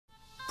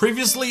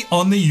Previously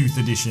on the Youth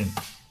Edition.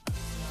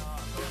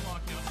 Don't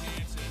like your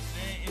chances.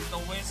 There is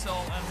the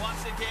whistle, and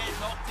once again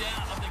knocked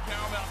out of the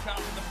Carabao Cup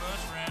in the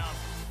first round.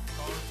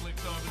 Cole flicks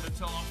over the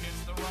top,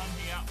 gets the run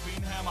here.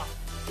 Binhammer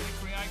gonna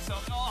create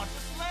something. Oh,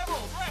 just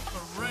level.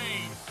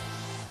 Referee.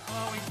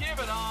 Well, we give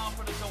it half,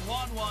 but it's a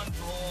 1-1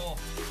 draw.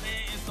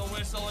 There is the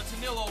whistle. It's a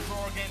 0-0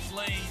 draw against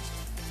Leeds.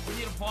 We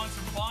need to find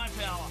some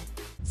firepower.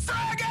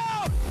 Strike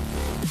out!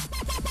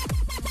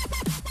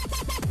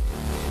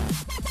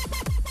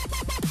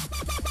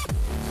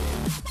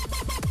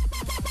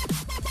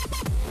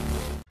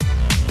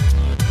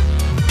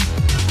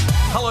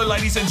 Hello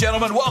ladies and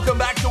gentlemen, welcome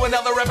back to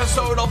another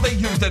episode of the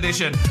Youth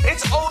Edition.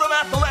 It's Oldham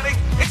Athletic,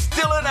 it's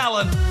Dylan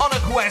Allen on a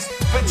quest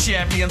for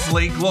Champions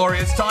League glory.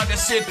 It's time to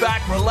sit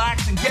back,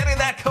 relax and get in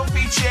that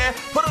comfy chair,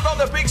 put it on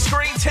the big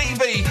screen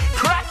TV,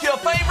 crack your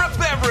favourite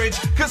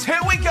beverage, because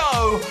here we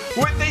go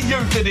with the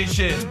Youth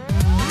Edition.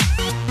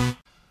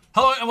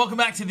 Hello and welcome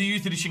back to the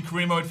Youth Edition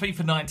Career Mode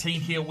FIFA 19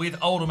 here with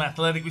Oldham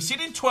Athletic. We sit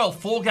in 12,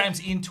 4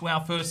 games into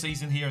our first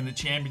season here in the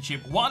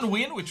Championship. 1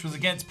 win, which was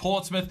against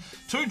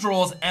Portsmouth, 2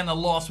 draws and a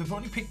loss. We've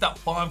only picked up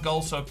 5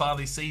 goals so far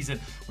this season.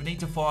 We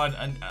need to find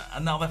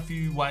another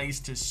few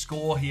ways to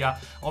score here.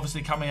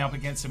 Obviously coming up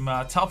against some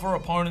tougher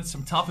opponents,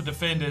 some tougher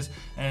defenders,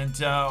 and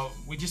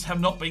we just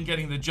have not been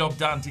getting the job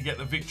done to get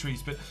the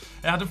victories. But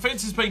our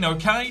defence has been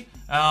okay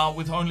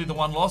with only the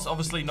 1 loss.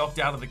 Obviously knocked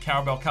out of the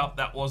Carabao Cup,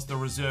 that was the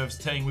reserves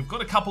team. We've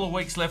got a couple of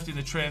weeks left in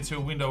the transfer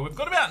window. We've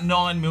got about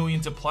 9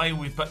 million to play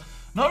with, but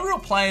no real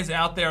players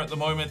out there at the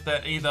moment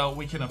that either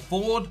we can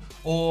afford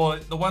or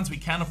the ones we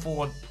can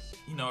afford,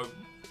 you know,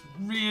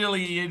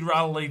 really you'd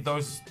rather leave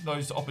those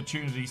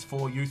opportunities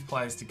for youth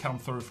players to come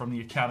through from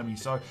the academy.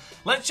 So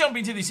let's jump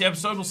into this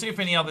episode. We'll see if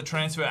any other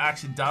transfer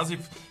action does.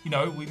 If, you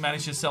know, we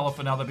manage to sell off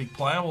another big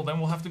player, well then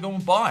we'll have to go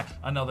and buy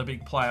another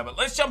big player. But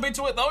let's jump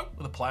into it though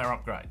with a player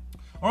upgrade.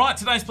 Alright,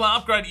 today's player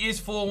upgrade is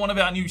for one of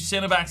our new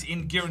centre-backs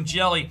in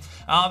Regens.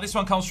 This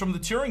one comes from the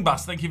Touring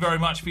Bus. Thank you very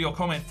much for your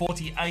comment.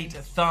 48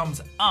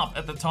 thumbs up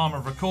at the time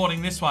of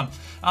recording this one.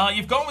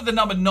 You've gone with the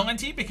number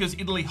 90 because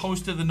Italy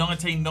hosted the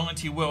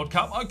 1990 World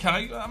Cup.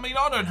 Okay, I mean,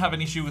 I don't have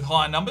an issue with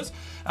high numbers.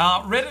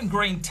 Red and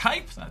green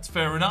tape, that's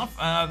fair enough.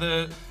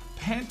 The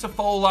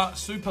Pantofola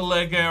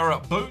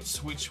Superleggera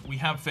boots, which we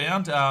have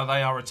found. They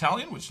are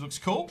Italian, which looks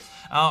cool.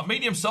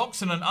 Medium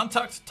socks and an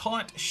untucked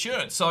tight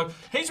shirt. So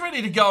he's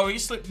ready to go. He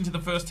slipped into the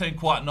first team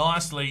quite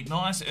nicely.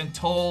 Nice and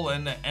tall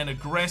and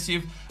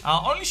aggressive.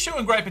 Only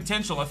showing great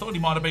potential. I thought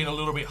he might have been a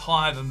little bit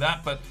higher than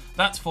that, but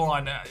that's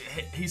fine.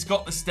 He's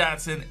got the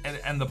stats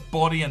and the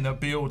body and the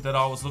build that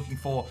I was looking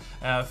for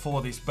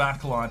this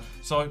back line.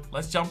 So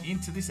let's jump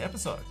into this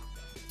episode.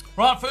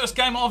 Right, first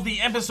game of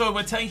the episode,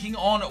 we're taking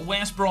on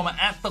West Brom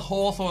at the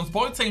Hawthorns.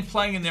 Both teams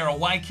playing in their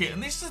away kit,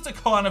 and this is the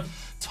kind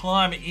of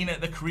time in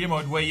the career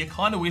mode where you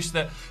kind of wish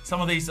that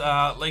some of these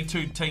League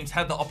 2 teams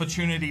had the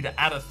opportunity to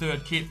add a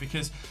third kit,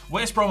 because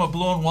West Brom are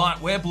blue and white,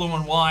 we're blue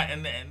and white,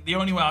 and the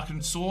only way I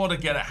can sort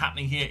of get it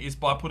happening here is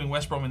by putting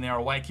West Brom in their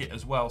away kit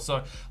as well.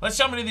 So let's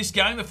jump into this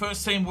game. The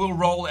first team will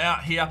roll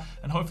out here,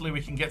 and hopefully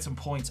we can get some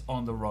points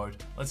on the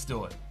road. Let's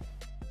do it.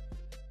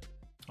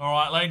 All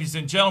right, ladies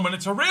and gentlemen,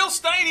 it's a real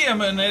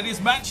stadium, and it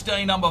is match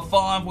day number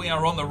 5. We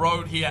are on the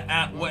road here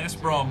at West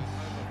Brom,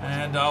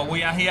 and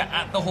we are here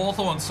at the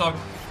Hawthorns. So,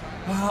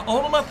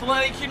 Oldham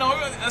Athletic, you know,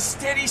 a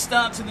steady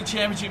start to the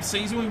championship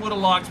season. We would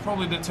have liked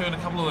probably to turn a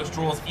couple of those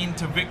draws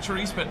into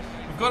victories, but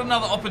we've got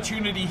another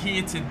opportunity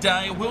here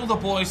today. Will the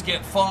boys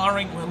get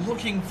firing? We're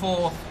looking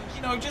for,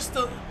 you know, just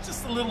a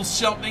little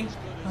something.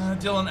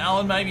 Dylan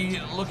Allen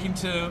maybe looking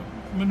to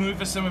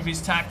manoeuvre some of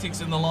his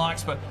tactics and the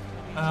likes, but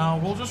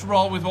we'll just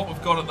roll with what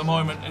we've got at the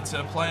moment. It's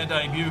a player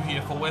debut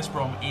here for West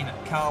Brom in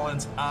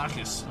Carlin's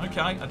Arcus.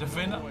 Okay, a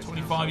defender,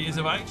 25 years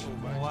of age.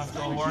 We'll have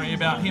to worry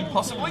about him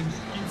possibly.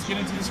 Let's get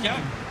into this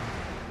game.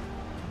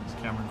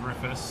 There's Cameron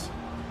Griffiths.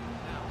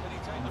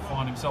 Trying to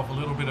find himself a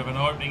little bit of an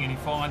opening, and he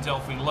finds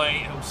Alfie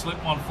Lee. He'll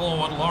slip one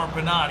forward. Laurent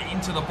Bernard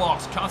into the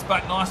box, cuts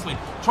back nicely,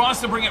 tries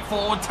to bring it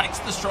forward, takes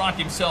the strike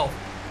himself.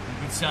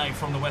 A good save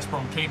from the West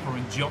Brom keeper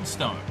in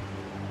Johnstone.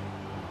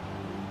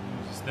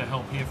 The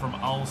help here from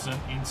Olsen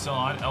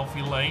inside.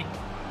 Alfie Lee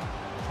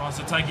tries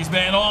to take his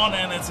man on,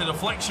 and it's a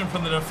deflection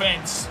from the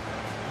defence.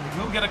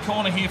 We will get a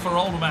corner here for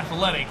Oldham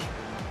Athletic.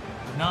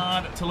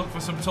 Bernard to look for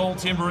some tall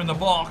timber in the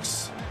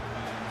box.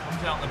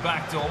 Comes out the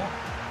back door.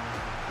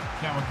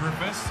 Cameron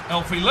Griffiths.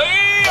 Alfie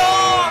Lee!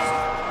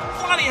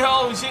 Oh! Bloody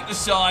hell, he's hit the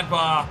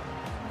sidebar.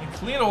 And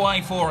cleared away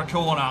for a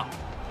corner.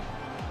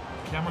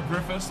 Cameron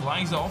Griffiths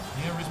lays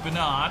off. Here is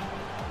Bernard.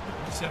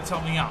 He set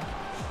something up.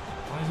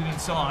 Plays it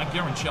inside.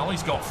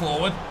 Guarancelli's got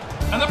forward.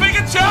 And the big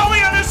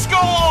Italian has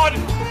scored!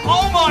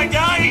 Oh my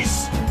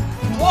days!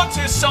 What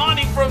a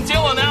signing from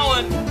Dylan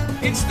Allen.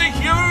 It's the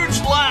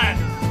huge lad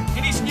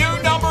in his new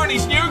number and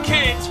his new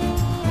kit.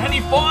 And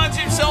he finds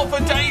himself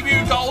a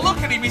debut goal. Look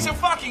at him, he's a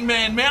fucking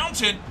man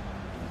mountain.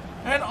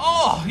 And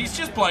oh, he's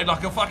just played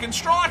like a fucking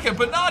striker.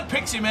 Bernard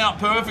picks him out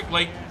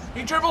perfectly.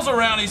 He dribbles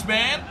around his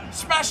man,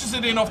 smashes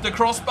it in off the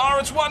crossbar.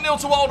 It's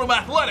 1-0 to Oldham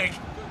Athletic.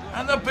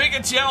 And the big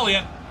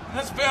Italian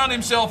has found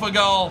himself a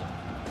goal.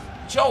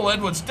 Joel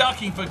Edwards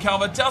ducking for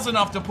cover, does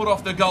enough to put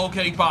off the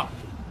goalkeeper.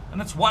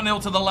 And it's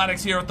 1-0 to the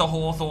Laddocks here at the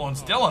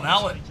Hawthorns. Dylan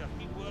Allen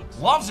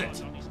loves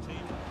it.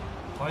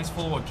 Plays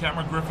forward,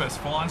 Cameron Griffiths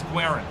finds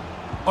Guerin.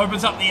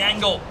 Opens up the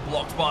angle,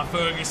 blocked by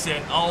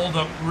Ferguson.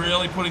 Oldham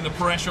really putting the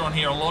pressure on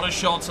here. A lot of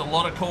shots, a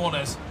lot of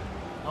corners.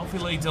 Alfie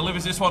Lee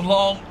delivers this one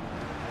long.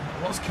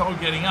 Was Coe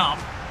getting up?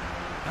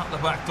 Out the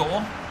back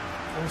door.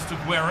 Falls to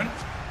Guerin.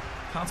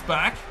 Cuts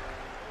back.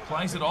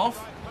 Plays it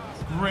off.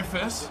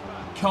 Griffiths.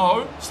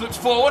 Coe slips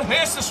forward.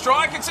 Here's the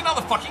strike. It's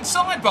another fucking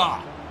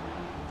sidebar.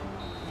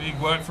 Big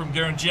work from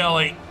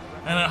Gueringelli.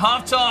 And at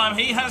half-time,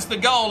 he has the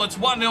goal. It's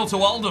 1-0 to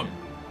Oldham.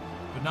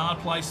 Bernard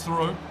plays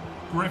through.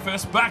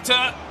 Griffiths back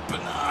to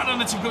Bernard,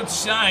 and it's a good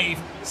save.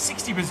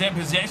 60%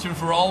 possession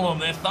for Oldham.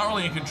 They're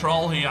thoroughly in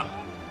control here.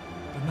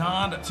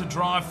 Bernard to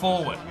drive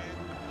forward.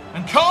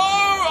 And Coe!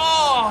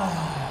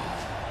 Oh!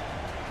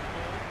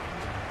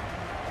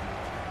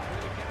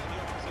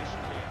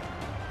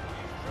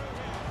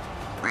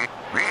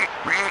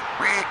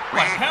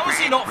 Wait, how is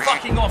he not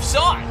fucking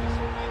offside?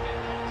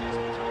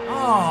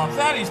 Oh,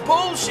 that is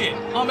bullshit.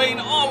 I mean,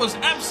 I was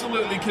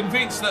absolutely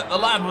convinced that the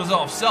lad was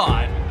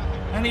offside.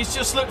 And he's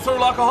just slipped through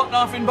like a hot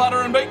knife in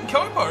butter and beaten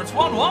Cooper. It's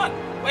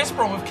 1-1. West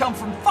Brom have come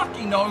from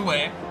fucking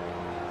nowhere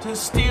to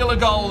steal a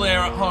goal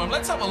there at home.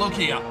 Let's have a look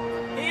here.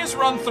 He has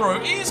run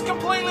through. He is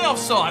completely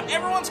offside.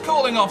 Everyone's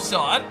calling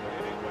offside.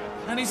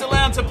 And he's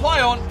allowed to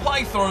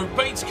play through,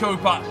 beats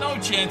Cooper. No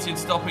chance in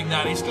stopping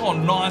that. He's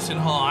gone nice and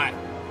high.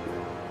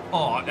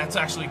 Oh, that's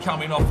actually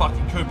coming off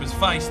fucking Cooper's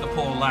face, the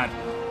poor lad.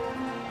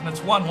 And it's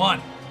 1-1.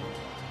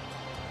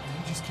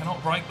 He just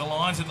cannot break the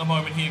lines at the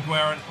moment here,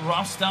 Guerin.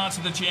 Rough start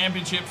to the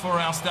championship for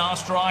our star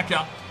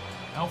striker.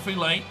 Alfie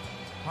Lee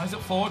plays it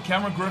forward.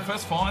 Cameron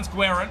Griffiths finds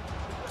Guerin.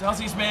 Does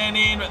his man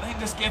in, but then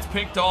just gets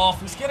picked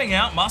off. He's getting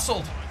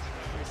out-muscled.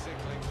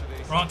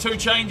 Right, two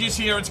changes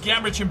here. It's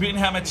Gambrich and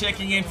Binhammer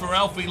checking in for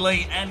Alfie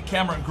Lee and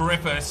Cameron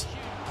Griffiths.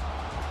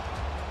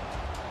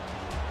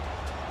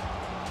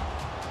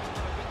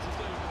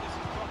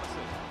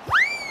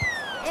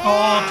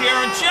 Oh,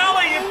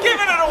 Gueringelli, you've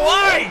given it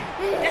away!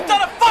 You've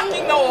done a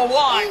fucking Noah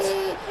White!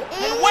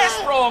 And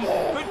West Brom,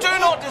 who do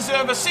not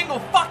deserve a single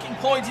fucking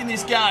point in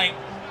this game,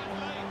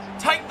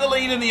 take the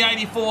lead in the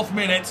 84th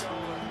minute.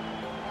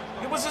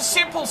 It was a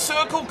simple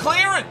circle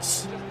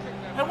clearance.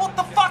 And what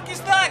the fuck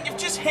is that? You've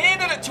just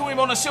handed it to him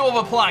on a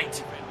silver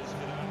plate.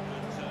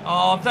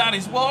 Oh, that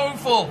is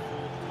woeful.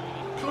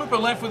 Cooper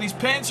left with his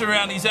pants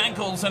around his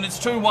ankles, and it's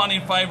 2-1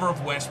 in favour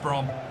of West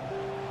Brom.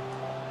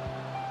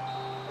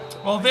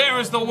 Well, there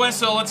is the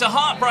whistle. It's a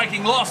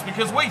heartbreaking loss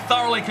because we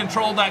thoroughly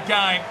controlled that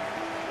game.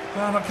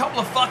 But a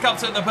couple of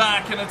fuck-ups at the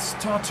back, and it's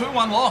a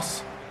 2-1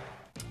 loss.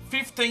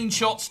 15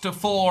 shots to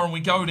 4, and we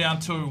go down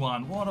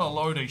 2-1. What a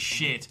load of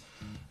shit.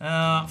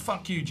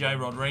 Fuck you, Jay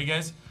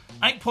Rodriguez.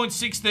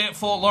 8.6 there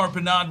for Laurent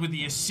Bernard with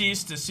the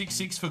assist. A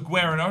 6-6 for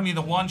Guerin. Only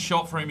the one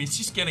shot for him. He's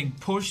just getting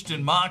pushed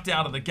and marked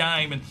out of the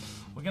game. And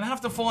we're going to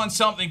have to find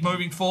something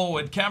moving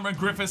forward. Cameron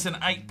Griffiths, an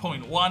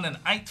 8.1, an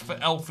 8 for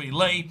Alfie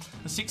Lee,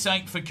 a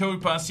 6.8 for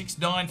Cooper,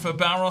 6.9 for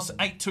Barros,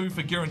 8.2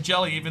 for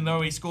Gueringelli. Even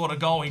though he scored a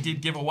goal, he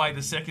did give away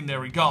the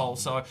secondary goal.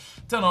 So,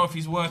 don't know if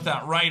he's worth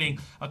that rating.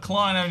 A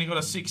Klein only got a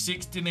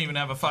 6.6, didn't even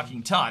have a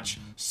fucking touch.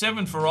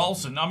 7 for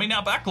Olsen. I mean,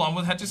 our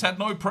backline had just had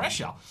no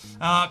pressure.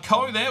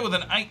 Coe there with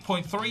an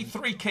 8.3,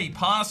 3 key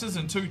passes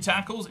and 2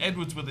 tackles.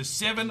 Edwards with a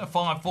 7, a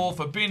 5.4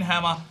 for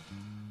Binhammer.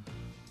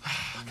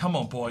 Come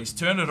on, boys,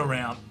 turn it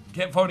around.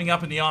 Get voting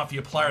up in the eye for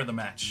your player of the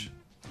match.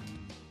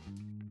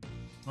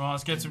 Right,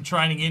 let's get some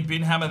training in.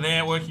 Binhammer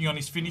there working on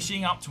his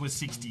finishing up to a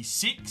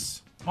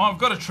 66. Oh, I've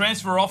got a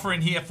transfer offer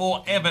in here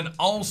for Evan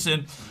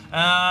Olsen.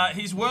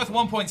 He's worth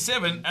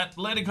 1.7.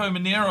 Atletico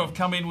Mineiro have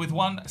come in with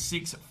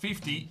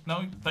 1,650.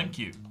 No, thank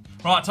you.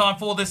 Right, time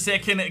for the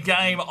second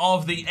game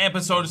of the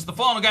episode. It's the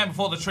final game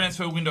before the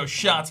transfer window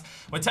shuts.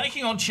 We're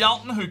taking on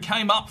Charlton, who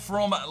came up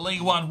from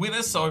League One with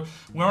us. So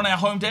we're on our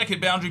home deck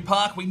at Boundary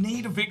Park. We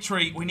need a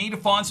victory. We need to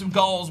find some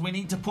goals. We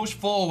need to push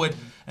forward.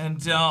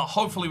 And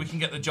hopefully we can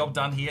get the job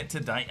done here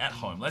today at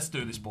home. Let's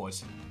do this,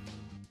 boys.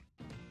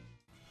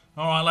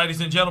 All right, ladies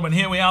and gentlemen,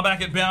 here we are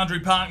back at Boundary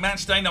Park,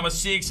 match day number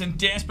 6, and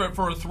desperate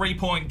for a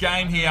 3-point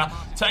game here.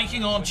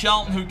 Taking on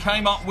Charlton, who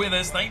came up with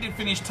us. They did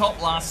finish top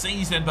last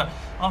season, but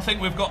I think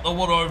we've got the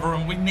wood over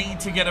them. We need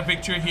to get a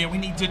victory here. We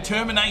need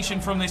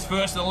determination from this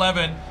first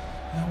 11.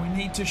 And we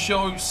need to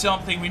show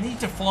something. We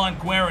need to find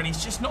Guerin.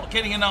 He's just not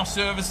getting enough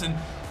service, and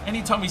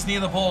anytime he's near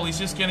the ball, he's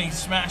just getting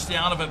smashed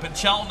out of it. But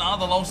Charlton are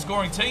the lowest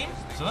scoring team,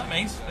 so that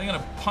means they're going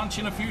to punch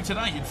in a few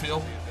today, you'd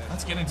feel.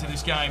 Let's get into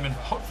this game and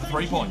hope for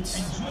 3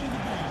 points.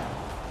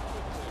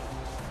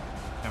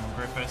 Cameron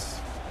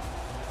Griffiths,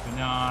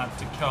 Bernard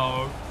to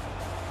Coe,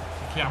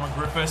 to Cameron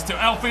Griffiths to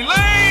Alfie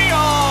Lee!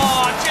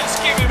 Oh,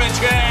 just give him a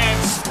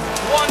chance!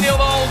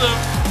 1-0 Oldham.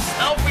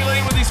 Alfie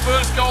Lee with his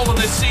first goal of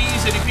the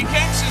season. If he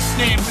gets a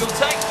snip, he'll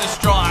take the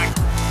strike.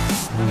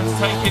 And it's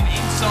taken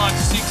inside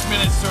 6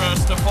 minutes for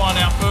us to find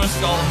our first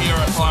goal here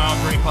at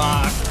Boundary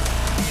Park.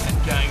 In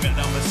game at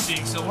number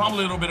 6. So a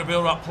little bit of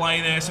build-up play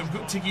there, some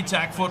good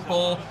ticky-tack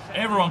football,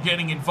 everyone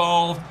getting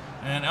involved.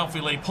 And Alfie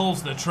Lee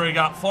pulls the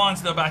trigger,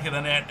 finds the back of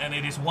the net, and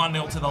it is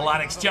 1-0 to the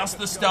Latics. Just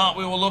the start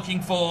we were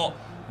looking for.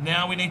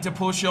 Now we need to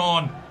push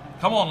on.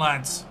 Come on,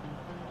 lads.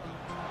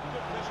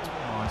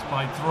 Oh, he's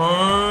played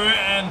through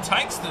and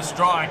takes the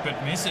strike,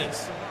 but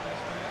misses.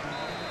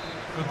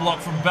 Good block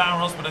from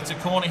Barros, but it's a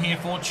corner here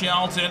for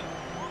Charlton.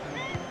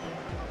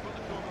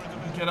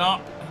 Get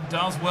up and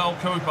does well,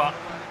 Cooper.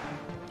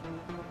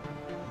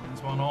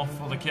 There's one off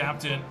for the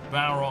captain,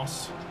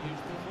 Barros.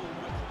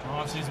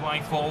 Drives his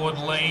way forward,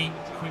 Lee.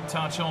 Quick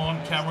touch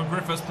on. Cameron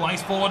Griffiths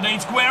plays forward,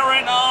 needs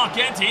Guerin. Oh,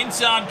 get in,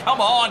 son. Come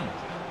on.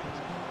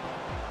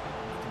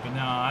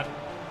 Bernard.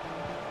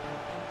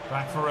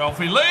 Back for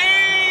Alfie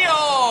Lee.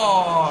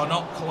 Oh,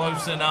 not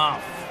close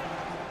enough.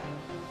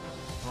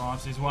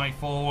 Drives his way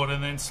forward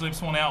and then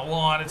slips one out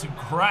wide. It's a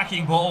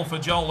cracking ball for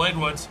Joel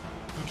Edwards,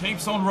 who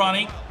keeps on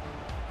running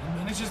and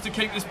manages to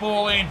keep this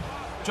ball in.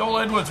 Joel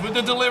Edwards with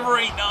the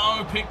delivery.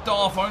 No, picked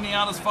off. Only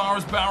out as far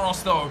as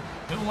Barros, though.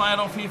 He'll lay it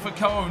off here for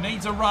Coe.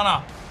 Needs a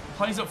runner.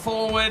 Plays it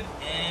forward,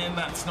 and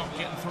that's not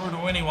getting through to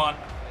anyone.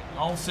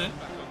 Olsen,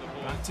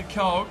 back to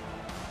Coe.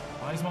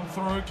 Plays one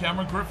through.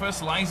 Cameron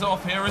Griffiths lays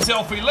off. Here is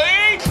Alfie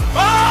Lee.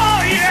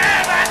 Oh,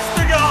 yeah, that's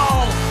the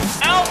goal.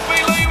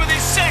 Alfie Lee with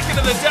his second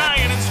of the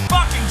day, and it's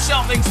fucking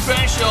something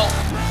special.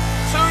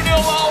 2-0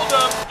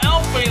 Oldham.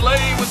 Alfie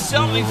Lee with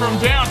something from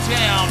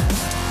downtown.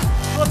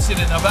 Puts it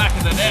in the back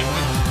of the net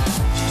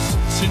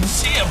with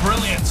sincere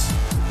brilliance.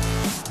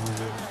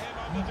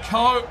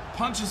 Coe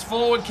punches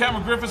forward.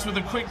 Cameron Griffiths with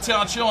a quick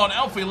touch on.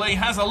 Alfie Lee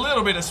has a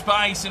little bit of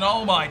space, and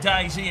oh my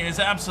days, he has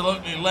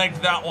absolutely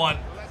legged that one.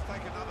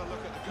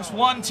 Just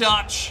one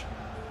touch,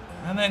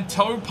 and then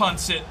Toe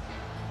punts it,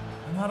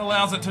 and that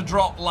allows it to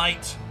drop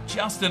late.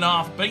 Just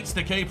enough. Beats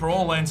the keeper,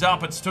 all ends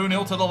up. It's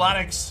 2-0 to the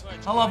Latics.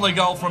 A lovely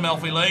goal from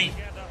Alfie Lee.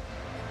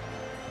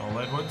 Joel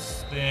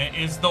Edwards, there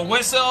is the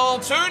whistle.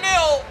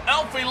 2-0.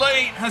 Alfie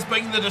Lee has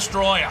been the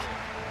destroyer.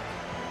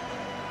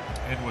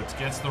 Edwards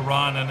gets the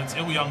run, and it's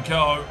Il Young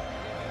Ko,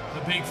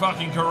 the big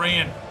fucking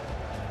Korean.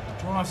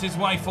 Drives his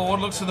way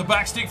forward, looks for the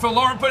back stick for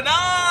Laurent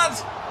Bernard.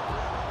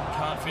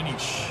 Can't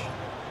finish.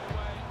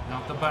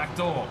 Out the back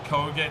door,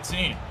 Ko gets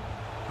in.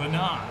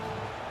 Bernard,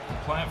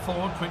 play it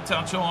forward, quick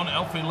touch on.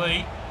 Alfie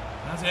Lee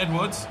has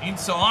Edwards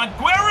inside.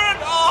 Guerin,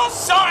 oh,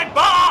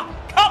 sidebar!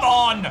 Come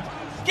on!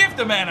 Give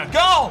the man a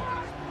goal!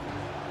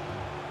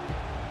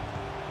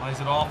 Plays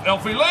it off.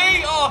 Alfie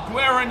Lee, oh,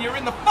 Guerin, you're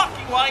in the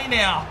fucking way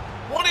now.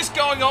 What is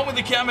going on with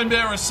the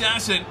Camembert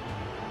assassin?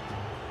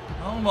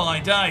 Oh my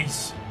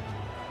days.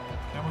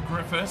 Cameron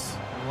Griffiths,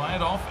 lay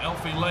it off.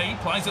 Alfie Lee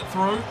plays it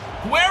through.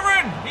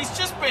 Guerin, he's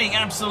just being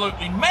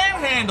absolutely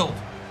manhandled.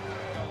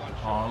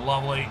 Oh,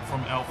 lovely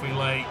from Alfie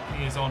Lee.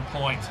 He is on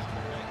point.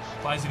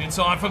 Plays it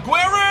inside for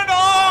Guerin.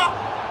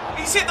 Oh,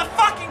 he's hit the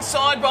fucking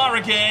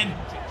sidebar again.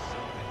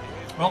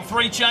 Well,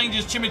 3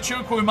 changes.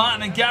 Chimichukwu,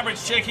 Martin and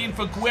Gabbage check in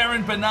for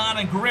Guerin, Bernard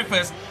and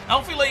Griffiths.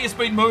 Alfie Lee has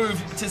been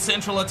moved to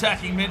central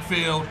attacking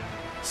midfield.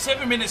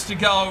 7 minutes to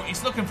go.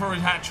 He's looking for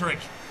his hat-trick.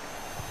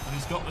 But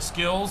he's got the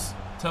skills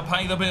to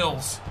pay the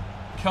bills.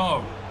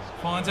 Coe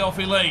finds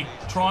Alfie Lee,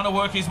 trying to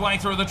work his way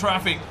through the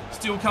traffic.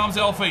 Still comes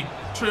Alfie.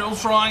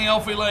 Trill's trying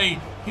Alfie Lee.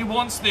 He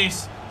wants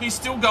this. He's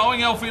still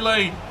going, Alfie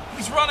Lee.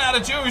 He's run out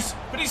of juice,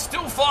 but he's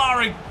still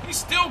firing. He's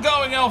still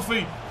going,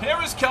 Alfie. Here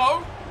is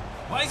Coe.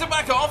 Lays it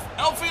back off.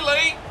 Alfie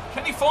Lee.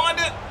 Can he find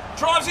it?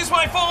 Drives his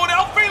way forward.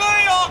 Alfie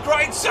Lee. Oh,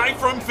 great save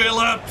from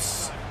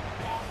Phillips.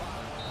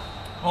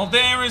 Well,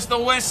 there is the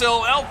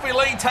whistle. Alfie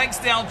Lee takes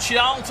down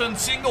Charlton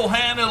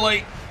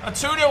single-handedly. A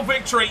 2-0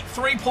 victory.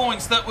 3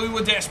 points that we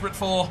were desperate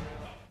for.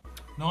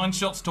 9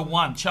 shots to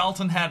 1.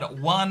 Charlton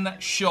had 1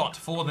 shot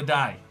for the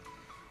day.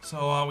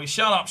 So we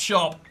shut up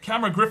shop.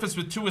 Cameron Griffiths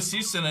with 2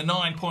 assists and a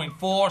 9.4.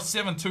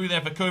 7-2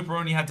 there for Cooper.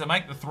 Only had to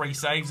make the 3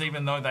 saves,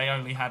 even though they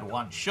only had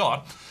 1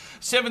 shot.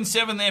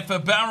 7-7 there for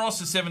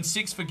Barros, a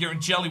 7-6 for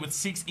Girangelli with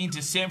 6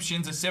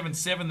 interceptions, a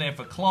 7-7 there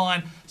for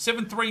Klein,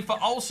 7-3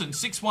 for Olsen,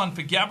 6-1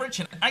 for Gabbage,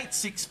 and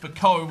 8-6 for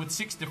Coe with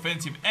 6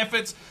 defensive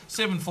efforts,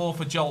 7-4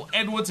 for Joel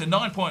Edwards, a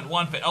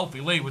 9.1 for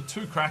Alfie Lee with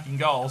 2 cracking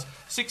goals,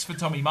 6 for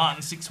Tommy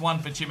Martin, 6-1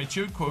 for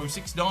Chimichukwu,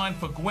 6-9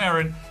 for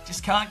Guerin,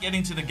 just can't get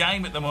into the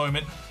game at the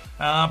moment.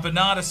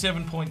 Bernard, a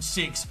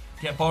 7.6,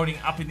 get voting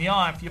up in the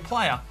eye for your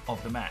player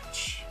of the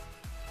match.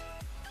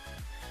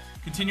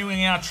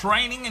 Continuing our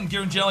training, and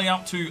Girangelli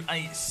up to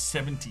a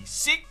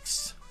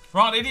 76.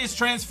 Right, it is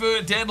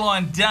transfer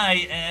deadline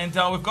day, and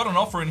we've got an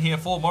offer in here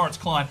for Moritz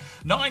Klein.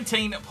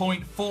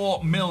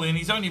 19.4 million.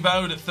 He's only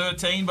valued at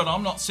 13, but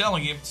I'm not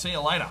selling him. See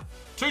you later.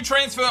 2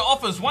 transfer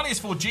offers. One is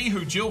for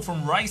Jihu Jill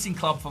from Racing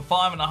Club for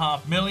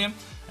 5.5 million,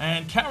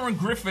 and Cameron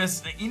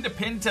Griffiths,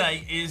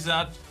 Independente, is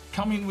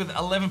coming with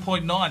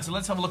 11.9. So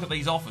let's have a look at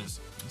these offers.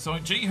 So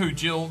Jihu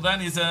Jill,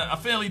 that is a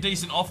fairly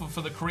decent offer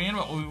for the Korean,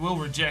 but we will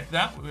reject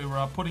that.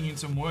 We're putting in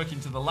some work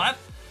into the lad.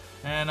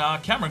 And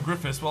Cameron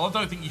Griffiths, well, I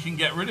don't think you can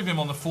get rid of him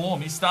on the form.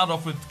 He started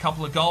off with a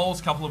couple of goals,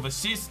 a couple of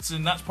assists,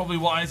 and that's probably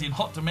why he's in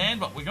hot demand,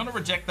 but we're going to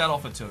reject that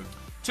offer too.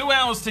 2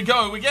 hours to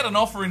go. We get an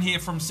offer in here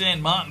from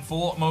San Martin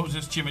for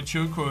Moses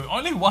Chimichukwu.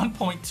 Only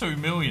 1.2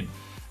 million.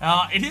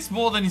 It is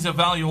more than his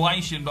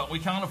evaluation, but we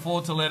can't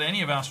afford to let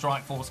any of our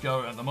strike force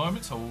go at the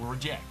moment, so we'll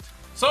reject.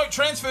 So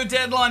transfer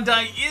deadline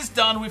day is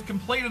done. We've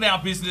completed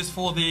our business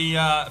for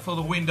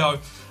the window.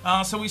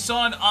 So we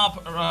signed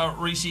up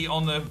Rishi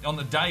on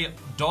the day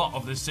dot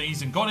of the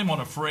season. Got him on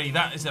a free.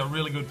 That is a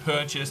really good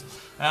purchase.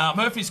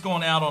 Murphy's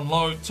gone out on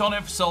loan.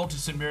 Tonev sold to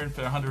St Mirren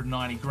for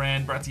 190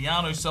 grand.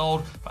 Bratiano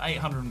sold for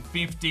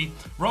 850.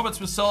 Roberts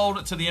was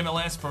sold to the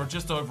MLS for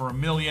just over $1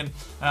 million.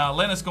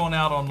 Leonard's gone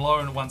out on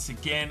loan once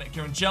again.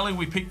 Kiranjelli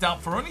we picked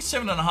up for only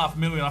 $7.5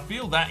 million. I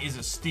feel that is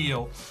a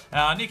steal.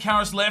 Nick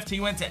Harris left. He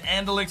went to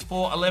Anderlecht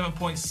for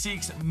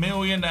 $11.6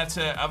 million. That's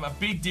a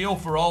big deal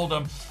for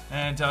Oldham.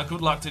 And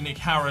good luck to Nick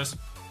Harris.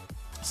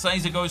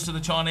 Caesar goes to the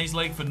Chinese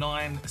League for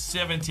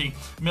 $970.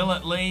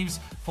 Millett leaves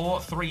for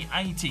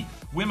 $380.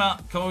 Wimmer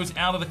goes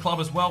out of the club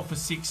as well for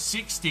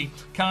 $660.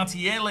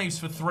 Cartier leaves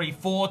for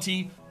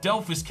 $340.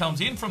 Delphus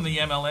comes in from the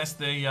MLS,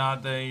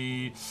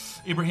 the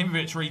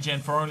Ibrahimovic regen,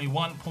 for only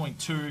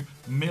 $1.2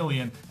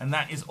 million, and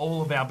that is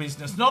all of our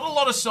business. Not a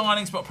lot of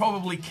signings, but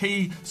probably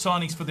key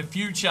signings for the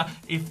future.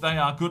 If they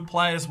are good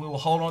players, we will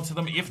hold on to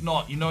them. If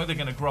not, you know they're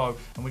going to grow,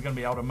 and we're going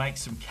to be able to make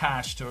some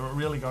cash to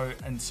really go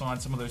and sign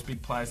some of those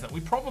big players that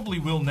we probably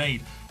will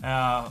need,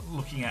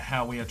 looking at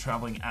how we are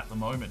travelling at the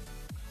moment.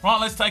 Right,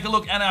 let's take a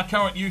look at our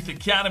current youth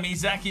academy.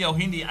 Zaki El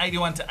Hindi,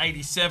 81 to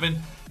 87,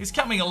 is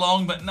coming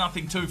along, but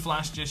nothing too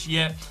flash just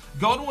yet.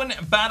 Godwin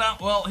Batter,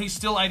 well, he's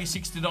still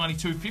 86 to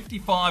 92,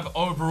 55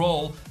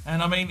 overall,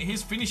 and I mean,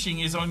 his finishing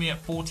is only at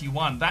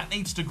 41. That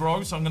needs to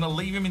grow, so I'm going to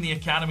leave him in the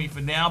academy for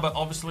now, but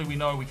obviously we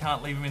know we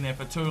can't leave him in there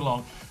for too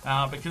long,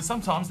 because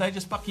sometimes they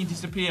just fucking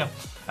disappear.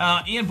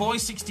 Ian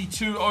Boyce,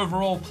 62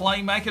 overall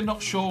playmaker.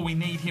 Not sure we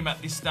need him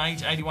at this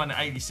stage, 81 to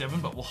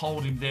 87, but we'll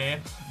hold him there.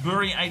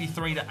 Burry,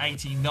 83 to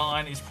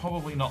 89, is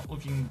probably not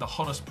looking the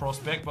hottest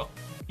prospect, but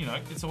you know,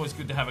 it's always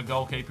good to have a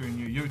goalkeeper in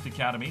your youth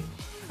academy.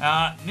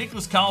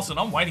 Nicholas Carlson,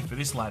 I'm waiting for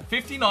this lad.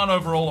 59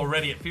 overall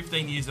already at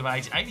 15 years of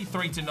age,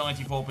 83 to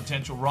 94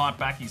 potential right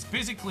back. He's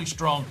physically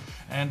strong,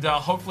 and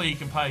hopefully he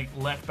can play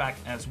left back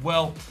as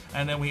well.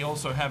 And then we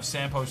also have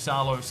Sampo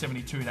Salo,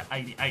 72 to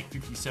 88,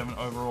 57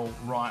 overall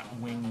right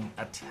wing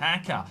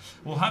attacker.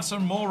 We'll have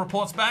some more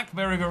reports back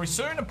very, very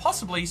soon, and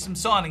possibly some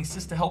signings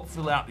just to help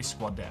fill out this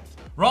squad depth.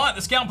 Right,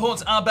 the scout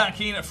reports are back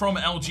in from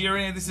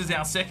Algeria. This is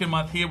our second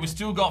month here. We've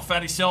still got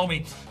Fatty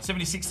Selmi,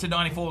 76 to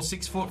 94,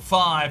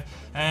 6'5",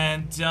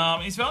 and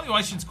his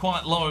valuation's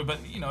quite low,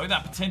 but you know,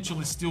 that potential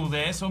is still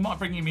there, so we might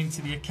bring him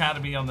into the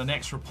academy on the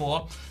next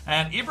report.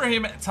 And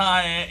Ibrahim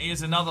Taher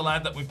is another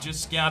lad that we've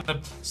just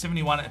scouted,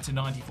 71 to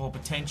 94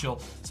 potential,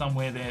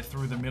 somewhere there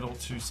through the middle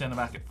to centre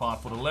back at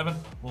 5'11".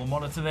 We'll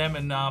monitor them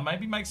and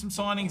maybe make some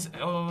signings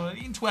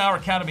into our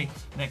academy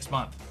next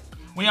month.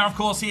 We are, of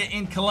course, here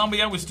in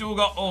Colombia. We've still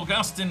got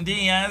Augustin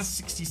Diaz,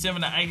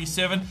 67 to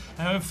 87.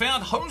 And we've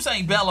found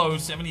Jose Bello,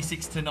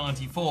 76 to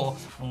 94.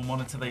 We'll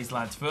monitor these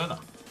lads further.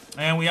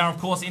 And we are, of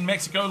course, in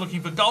Mexico looking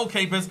for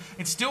goalkeepers.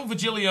 It's still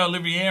Virgilio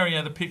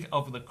Oliveira, the pick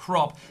of the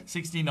crop,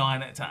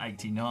 69 to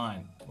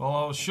 89. Well,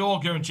 I was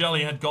sure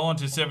Gurangelli had gone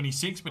to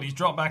 76, but he's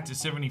dropped back to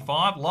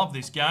 75. Love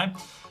this game.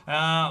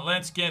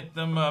 Let's get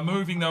them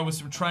moving, though, with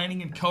some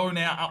training. And Co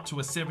now up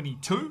to a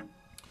 72.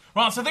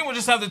 Right, so I think we'll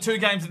just have the two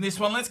games in this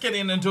one. Let's get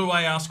in and do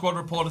our squad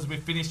report as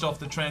we've finished off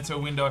the transfer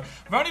window.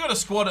 We've only got a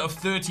squad of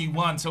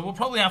 31, so we'll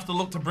probably have to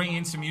look to bring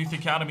in some youth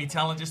academy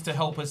talent just to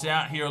help us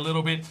out here a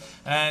little bit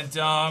and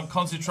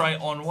concentrate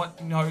on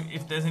what, you know,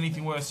 if there's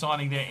anything worth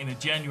signing there in a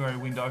January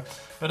window.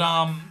 But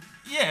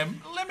yeah,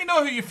 let me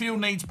know who you feel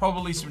needs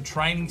probably some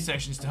training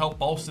sessions to help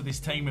bolster this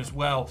team as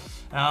well.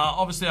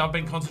 Obviously, I've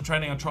been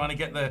concentrating on trying to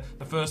get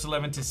the first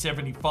 11 to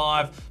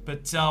 75,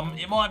 but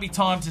it might be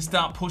time to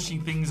start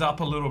pushing things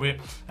up a little bit,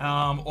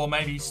 or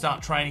maybe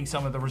start training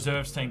some of the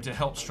reserves team to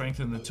help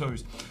strengthen the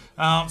twos.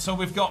 So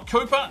we've got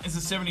Cooper is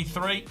a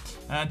 73,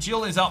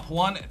 Jill is up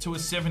 1 to a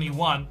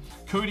 71,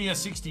 Kudia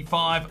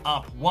 65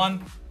 up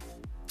 1,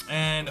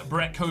 and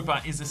Brett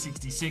Cooper is a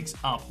 66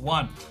 up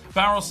 1.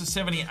 Barros a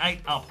 78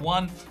 up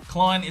 1.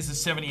 Klein is a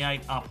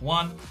 78 up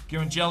 1.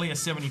 Gurangelli a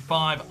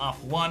 75 up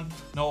 1.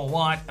 Noah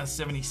White a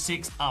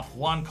 76 up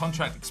 1.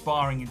 Contract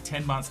expiring in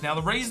 10 months. Now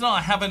the reason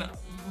I haven't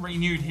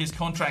renewed his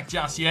contract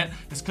just yet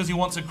is because he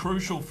wants a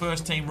crucial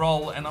first team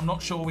role, and I'm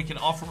not sure we can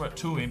offer it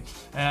to him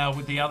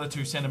with the other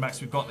two centre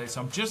backs we've got there.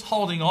 So I'm just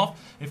holding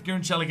off. If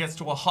Gurangelli gets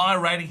to a higher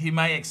rating, he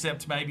may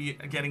accept maybe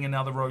getting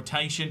another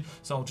rotation.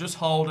 So I'll just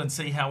hold and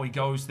see how he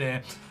goes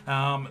there.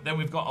 Then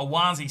we've got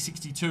Awazi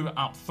 62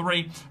 up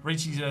 3.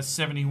 Richie's a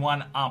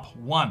 71 up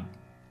 1.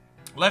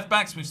 Left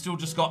backs, we've still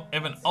just got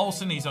Evan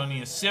Olsen, he's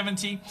only a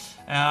 70.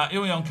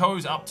 Ilion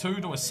Ko's up 2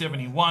 to a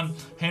 71.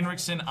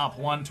 Henriksen up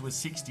 1 to a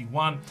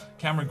 61.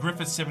 Cameron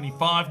Griffiths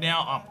 75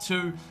 now, up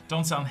 2.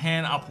 Don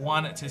Sanhan up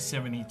 1 to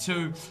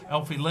 72.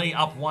 Elfie Lee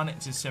up 1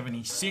 to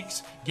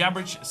 76.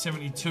 Gabrich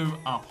 72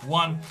 up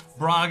 1.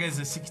 Braga's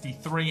a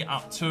 63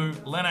 up 2.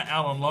 Leonard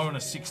out on loan a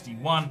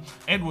 61.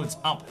 Edwards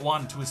up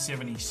 1 to a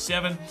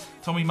 77.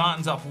 Tommy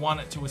Martin's up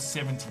 1 to a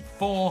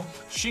 74.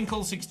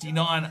 Schinkel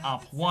 69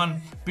 up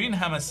 1.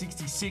 Binhammer 60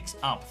 66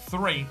 up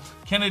 3.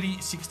 Kennedy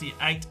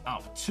 68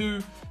 up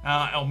 2.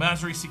 El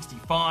Masri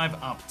 65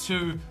 up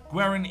 2.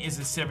 Guerin is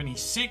a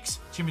 76.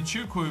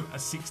 Chimichukwu a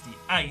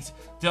 68.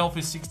 Delph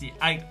is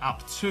 68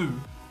 up 2.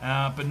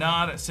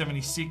 Bernard at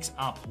 76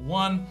 up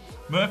 1.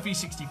 Murphy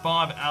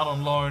 65 out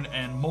on loan,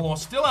 and Moore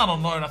still out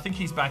on loan. I think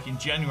he's back in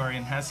January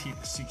and has hit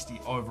 60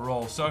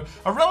 overall. So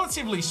a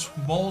relatively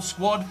small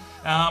squad.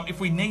 If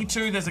we need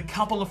to, there's a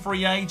couple of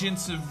free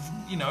agents of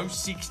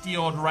 60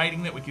 odd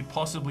rating that we could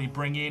possibly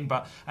bring in,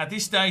 but at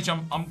this stage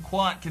I'm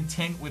quite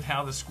content with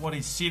how the squad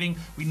is sitting.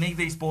 We need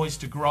these boys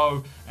to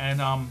grow,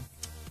 and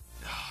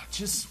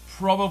just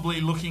probably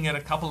looking at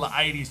a couple of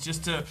 80s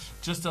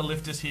just to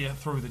lift us here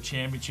through the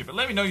championship. But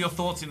let me know your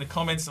thoughts in the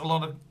comments. A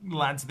lot of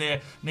lads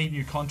there need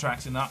new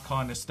contracts and that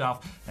kind of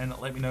stuff, and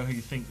let me know who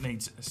you think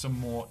needs some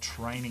more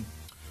training.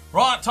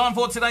 Right, time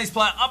for today's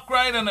player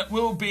upgrade, and it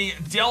will be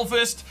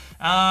Delphist,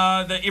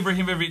 the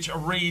Ibrahimovic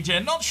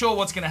regen. Not sure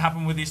what's going to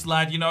happen with this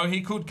lad.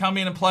 He could come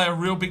in and play a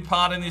real big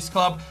part in this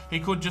club. He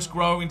could just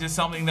grow into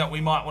something that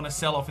we might want to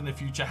sell off in the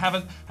future.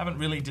 Haven't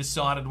really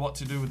decided what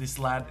to do with this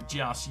lad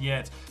just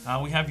yet.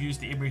 We have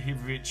used the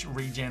Ibrahimovic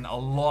regen a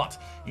lot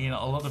in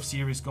a lot of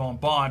series gone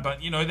by, but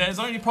there's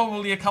only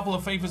probably a couple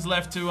of FIFAs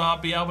left to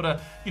be able to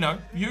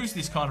use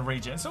this kind of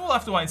regen. So we'll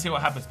have to wait and see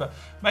what happens. But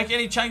make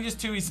any changes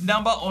to his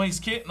number or his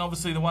kit, and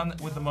obviously the one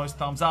with the most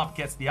thumbs up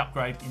gets the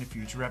upgrade in a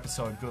future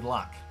episode. Good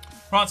luck.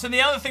 Right, so the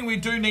other thing we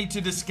do need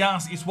to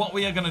discuss is what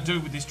we are going to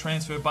do with this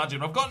transfer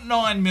budget. I've got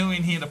 9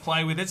 million here to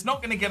play with. It's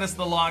not going to get us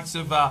the likes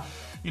of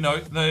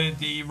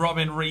the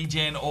Robin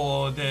regen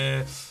or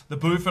the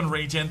Buffon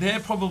regen. They're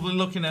probably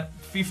looking at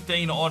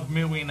 15 odd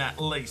million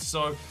at least.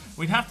 So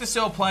we'd have to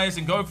sell players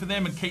and go for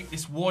them and keep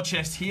this war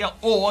chest here,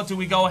 or do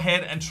we go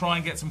ahead and try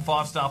and get some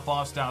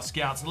 5-star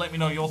scouts? Let me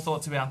know your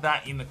thoughts about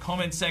that in the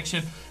comment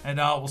section, and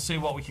we'll see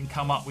what we can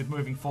come up with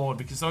moving forward,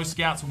 because those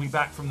scouts will be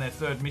back from their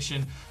 3rd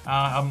mission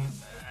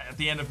at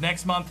the end of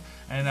next month,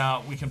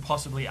 and we can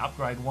possibly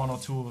upgrade 1 or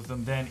 2 of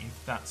them then,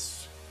 if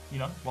that's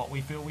what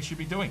we feel we should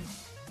be doing.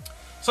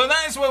 So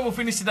that is where we'll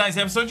finish today's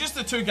episode. Just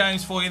the 2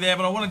 games for you there,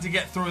 but I wanted to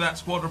get through that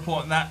squad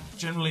report, and that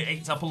generally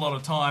eats up a lot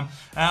of time.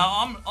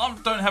 I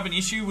don't have an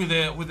issue with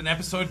an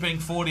episode being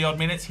 40 odd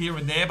minutes here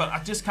and there, but I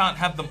just can't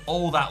have them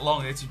all that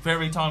long. It's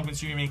very time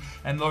consuming,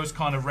 and those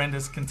kind of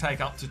renders can take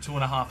up to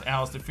 2.5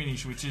 hours to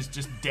finish, which is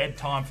just dead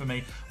time for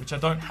me, which I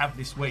don't have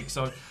this week.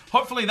 So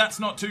hopefully that's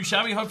not too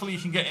shabby. Hopefully you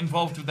can get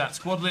involved with that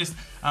squad list.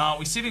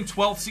 We sit in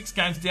 12th, 6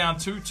 games down,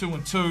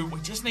 2-2-2.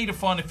 We just need to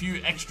find a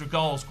few extra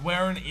goals.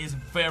 Guerin is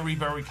very,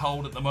 very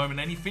cold at the moment,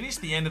 and he finished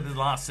the end of the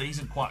last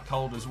season quite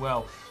cold as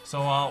well. So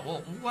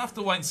we'll have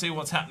to wait and see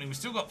what's happening. We've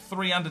still got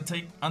 3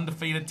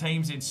 undefeated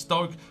teams in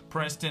Stoke,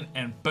 Preston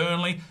and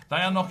Burnley. They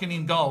are knocking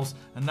in goals,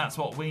 and that's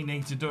what we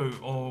need to do.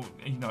 Or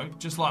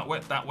just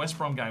like that West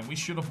Brom game, we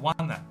should have won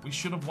that. We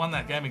should have won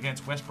that game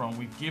against West Brom.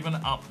 We've given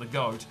up the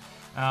goat.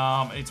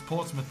 It's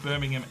Portsmouth,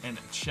 Birmingham and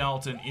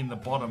Charlton in the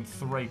bottom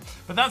 3.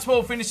 But that's where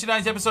we'll finish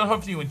today's episode.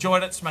 Hopefully you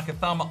enjoyed it. Smack a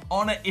thumb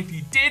on it if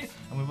you did,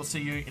 and we will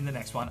see you in the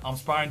next one. I'm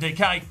Sparring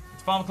DK.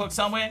 It's 5 o'clock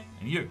somewhere,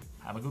 and you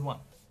have a good one.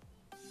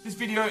 This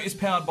video is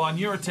powered by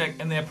Neurotech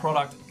and their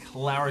product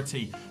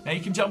Clarity. Now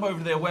you can jump over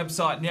to their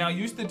website now,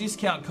 use the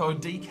discount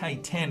code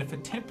DK10 for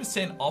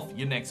 10% off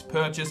your next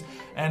purchase,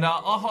 and I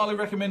highly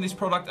recommend this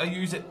product. I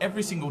use it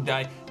every single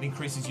day. It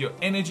increases your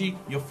energy,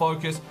 your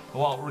focus,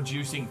 while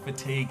reducing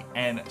fatigue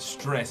and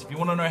stress. If you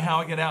want to know how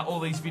I get out all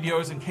these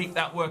videos and keep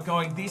that work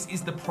going, this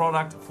is the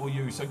product for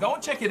you. So go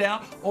and check it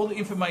out. All the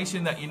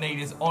information that you need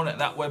is on at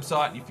that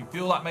website, and if you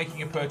feel like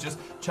making a purchase,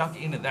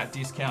 chuck in at that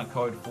discount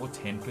code for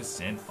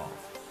 10%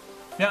 off.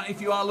 Now,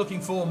 if you are looking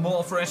for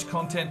more fresh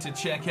content to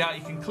check out,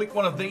 you can click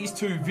one of these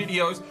 2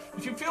 videos.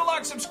 If you feel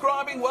like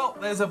subscribing, well,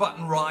 there's a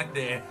button right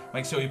there.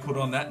 Make sure you put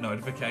on that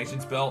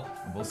notifications bell,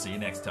 and we'll see you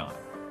next time.